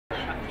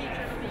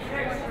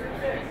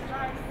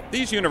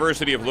These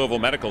University of Louisville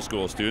Medical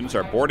School students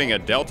are boarding a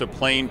Delta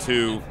plane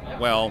to,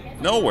 well,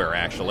 nowhere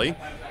actually.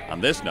 On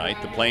this night,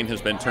 the plane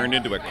has been turned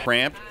into a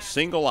cramped,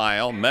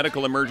 single-aisle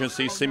medical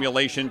emergency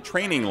simulation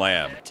training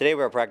lab. Today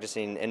we're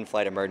practicing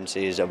in-flight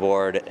emergencies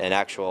aboard an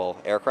actual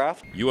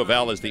aircraft.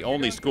 UofL is the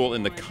only school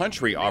in the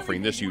country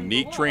offering this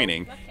unique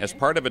training as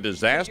part of a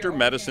disaster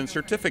medicine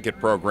certificate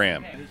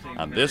program.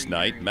 On this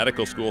night,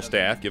 medical school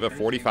staff give a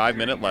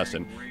 45-minute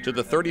lesson to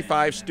the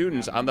 35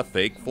 students on the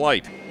fake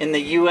flight. In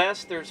the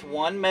U.S., there's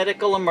one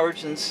medical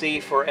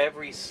emergency for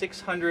every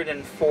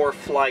 604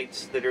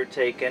 flights that are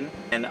taken,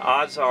 and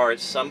odds are at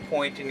some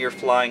point in your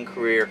flying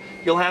career,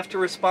 you'll have to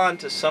respond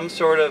to some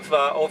sort of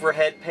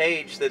overhead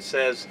page that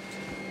says,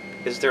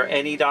 is there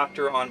any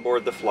doctor on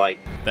board the flight?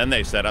 Then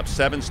they set up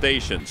 7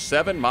 stations,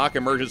 7 mock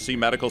emergency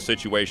medical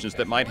situations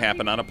that might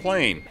happen on a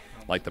plane,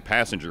 like the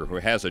passenger who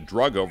has a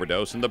drug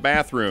overdose in the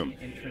bathroom.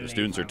 The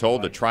students are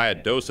told to try a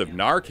dose of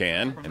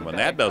Narcan, and when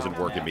that doesn't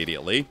work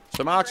immediately,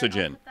 some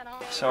oxygen.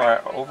 So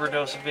our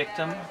overdose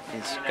victim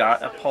has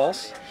got a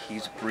pulse.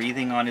 He's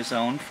breathing on his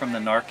own from the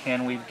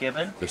Narcan we've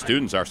given. The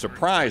students are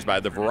surprised by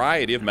the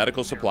variety of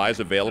medical supplies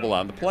available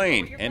on the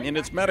plane and in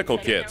its medical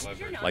kits,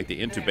 like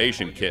the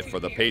intubation kit for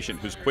the patient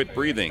who's quit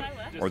breathing,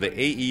 or the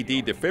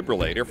AED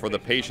defibrillator for the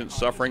patient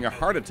suffering a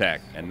heart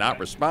attack and not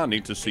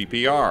responding to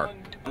CPR.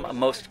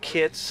 Most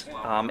kits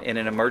in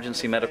an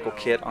emergency medical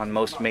kit on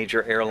most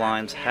major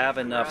airlines have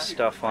enough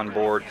stuff on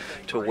board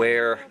to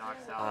where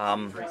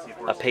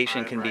a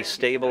patient can be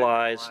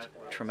stabilized,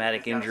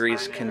 traumatic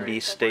injuries can be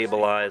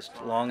stabilized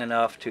long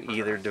enough to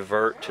either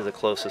divert to the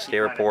closest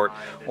airport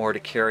or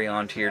to carry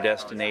on to your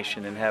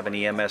destination and have an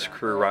EMS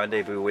crew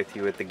rendezvous with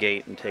you at the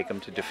gate and take them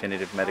to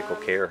definitive medical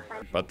care.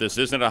 But this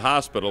isn't a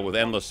hospital with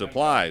endless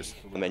supplies.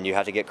 And you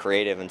have to get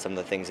creative in some of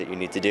the things that you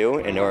need to do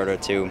in order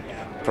to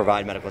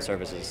provide medical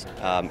services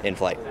in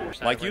flight.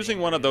 Like using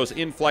one of those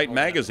in-flight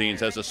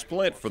magazines as a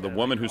splint for the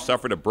woman who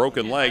suffered a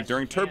broken leg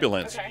during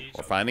turbulence,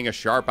 or finding a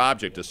sharp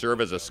object to serve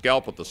as a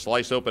scalpel to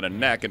slice open a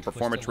neck and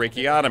perform a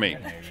tracheotomy.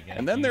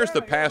 And then there's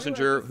the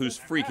passenger who's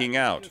freaking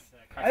out.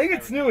 I think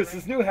it's new. It's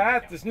this new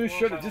hat, this new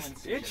shirt. It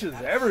just itches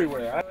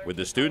everywhere. With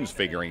the students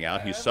figuring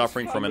out he's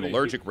suffering from an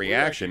allergic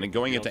reaction and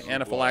going into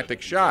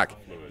anaphylactic shock.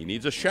 He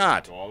needs a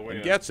shot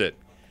and gets it.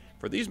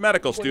 For these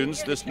medical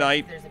students, this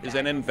night is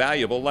an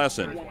invaluable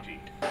lesson.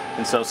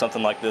 And so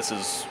something like this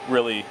is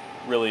really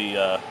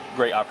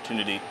great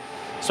opportunity,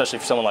 especially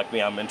for someone like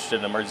me. I'm interested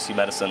in emergency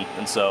medicine,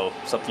 and so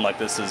something like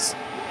this is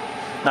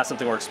not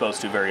something we're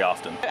exposed to very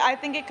often. I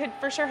think it could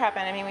for sure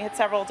happen. I mean, we had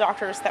several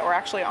doctors that were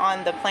actually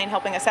on the plane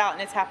helping us out,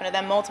 and it's happened to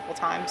them multiple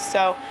times.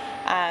 So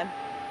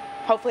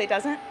hopefully it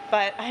doesn't,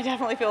 but I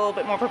definitely feel a little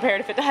bit more prepared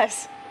if it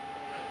does.